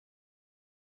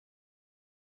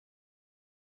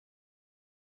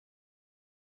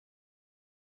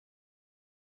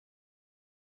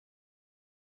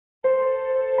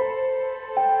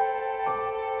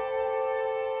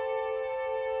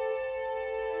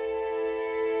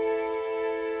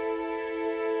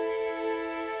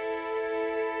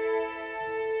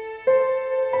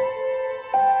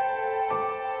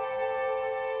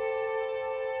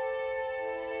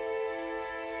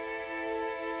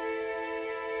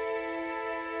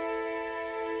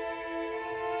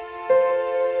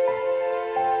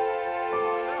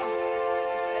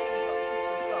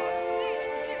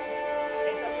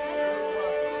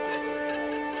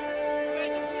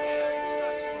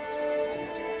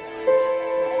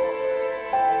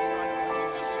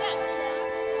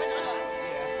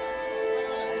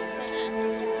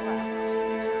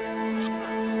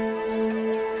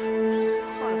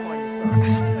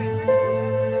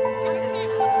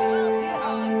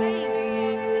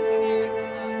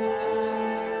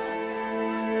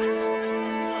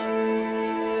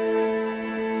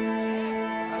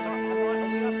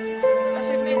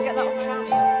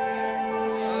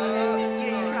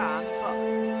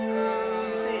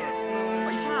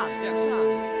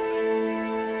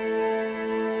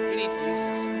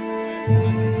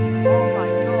my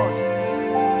god.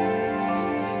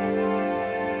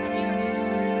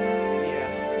 Yeah.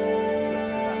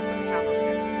 Look at that. Put the camera up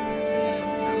against it.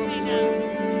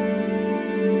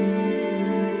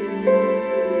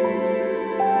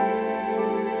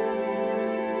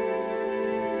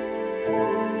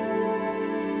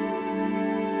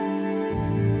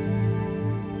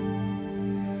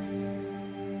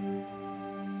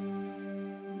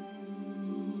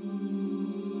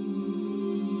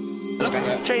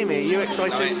 Jamie, are you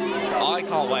excited? I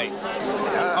can't wait.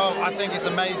 Oh, I think it's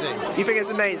amazing. You think it's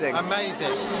amazing?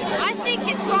 Amazing. I think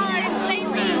it's rather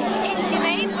insanely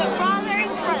inhumane, but rather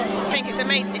incredible. I think it's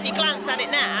amazing. If you glance at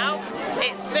it now,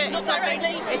 it's probably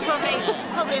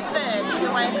a third of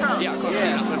the way across. Yeah, I can't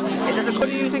see that. What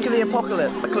do you think of the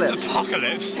Eclipse?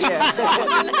 Apocalypse? Yeah.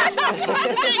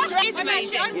 It's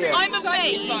amazing. Yeah. I'm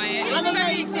amazed. It's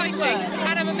very exciting,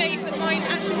 and I'm amazed that mine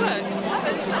actually works.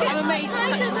 I'm amazed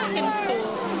that such a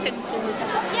simple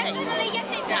Yes,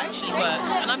 it does. actually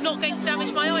works, and I'm not going to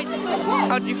damage my eyes at all.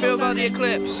 How do you feel about the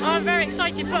Eclipse? I'm very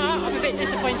excited, but I'm a bit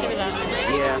disappointed with that.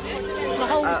 Yeah. The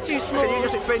hole was too small. Can you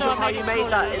just explain to us how you made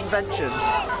that invention?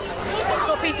 I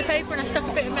got a piece of paper and I stuck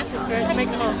a bit of metal through it to make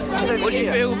the hole. What do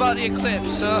you feel about the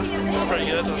Eclipse, sir? It's pretty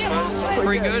good, I suppose. It's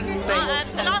pretty good.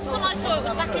 The last time I saw it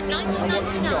was back in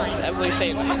 1999. What do you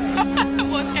think?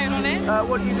 What's going on here?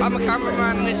 What do you think? I'm a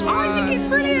cameraman and this one. I think it's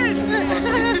brilliant.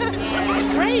 It's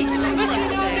great, especially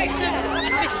now next to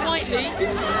Miss Whiteley.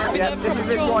 Yeah, this is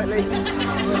Miss Whiteley.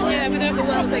 Yeah, without the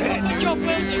welding. Job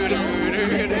welding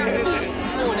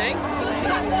this morning.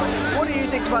 What do you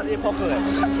think about the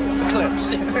Eclipse?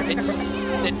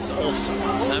 It's awesome.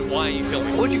 And why are you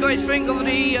filming? What do you guys think of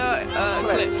the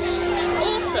Eclipse?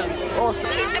 Awesome. Awesome.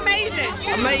 It's amazing.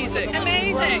 Amazing.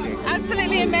 Amazing.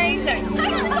 Absolutely amazing. I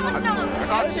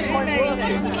can't see my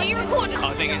Are you recording?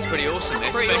 I think it's pretty awesome,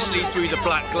 especially through the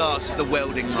black glass of the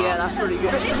welding mask. Yeah, that's pretty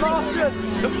good. Mr. Marston!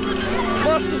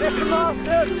 Mr.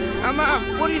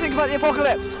 Marston! What do you think about the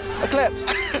Eclipse?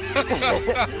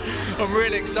 I'm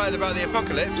really excited about the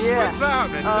Apocalypse. Yeah. When's that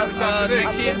happening? Is that this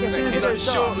afternoon? Is that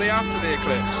Shortly after the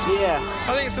Eclipse. Yeah.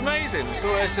 I think it's amazing. It's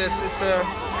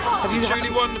a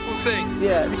truly wonderful thing.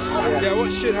 Yeah. Yeah,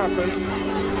 what should happen?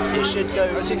 It should go.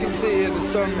 As you can see here, the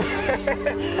sun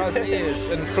has ears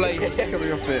and flames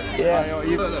coming off it. Yeah.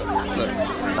 Look.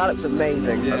 That looks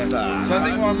amazing. Yeah. So I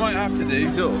think what I might have to do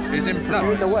is improv.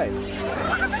 You're in the way.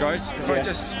 Guys, if I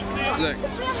just look.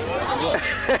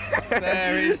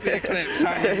 There is the Eclipse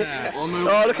hanging there.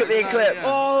 Oh, look at the Eclipse.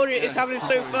 Oh, it's happening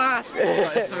so fast.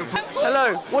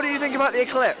 Hello, what do you think about the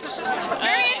Eclipse?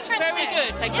 Very interesting. Very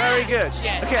good. Very good.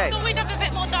 Yeah. Okay. I thought we'd have a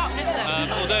bit more darkness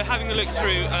though. Although having a look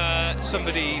through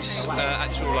somebody's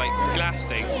actual glass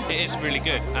thing, it is really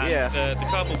good. And Yeah. the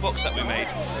cardboard box that we made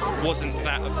wasn't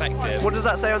that effective. What does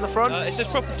that say on the front? It says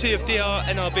property of DR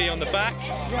NRB on the back,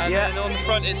 and Yeah. then on the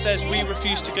front it says we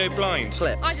refuse to go blind.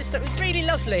 I just thought it was really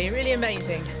lovely, really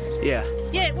amazing. Yeah.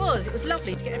 Yeah, it was. It was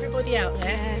lovely to get everybody out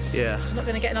there. Yeah. So I'm not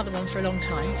going to get another one for a long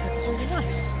time, so it was really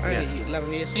nice. Only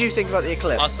 11 years. What do you think about the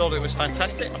Eclipse? I thought it was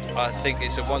fantastic. I think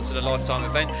it's a once-in-a-lifetime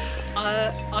event.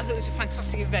 I thought it was a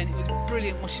fantastic event. It was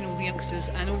brilliant watching all the youngsters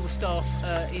and all the staff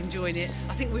enjoying it.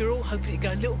 I think we were all hoping it'd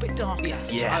go a little bit darker.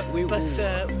 Yeah.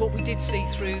 But what we did see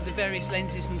through the various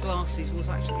lenses and glasses was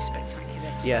absolutely spectacular.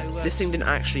 Yeah, So, this thing didn't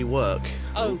actually work.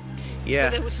 Oh. Yeah.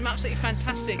 But there were some absolutely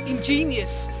fantastic,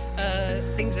 ingenious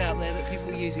things out there that people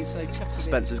were using. So chuffed with it.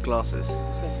 Spencer's glasses.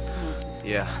 Spencer's glasses.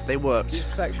 Yeah, they worked.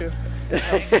 Perfection. But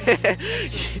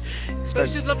it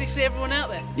was just lovely to see everyone out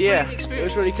there. Yeah, Brilliant it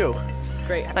experience. was really cool.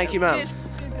 Great. Thank you, ma'am. Cheers.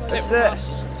 That's it.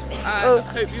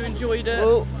 Hope you enjoyed it.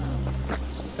 Oh,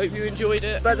 Hope you enjoyed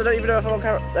it. Spencer, I don't even know if I'm on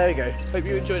camera. There we go. Hope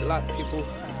you enjoyed it, lad, people.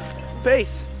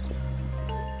 Peace.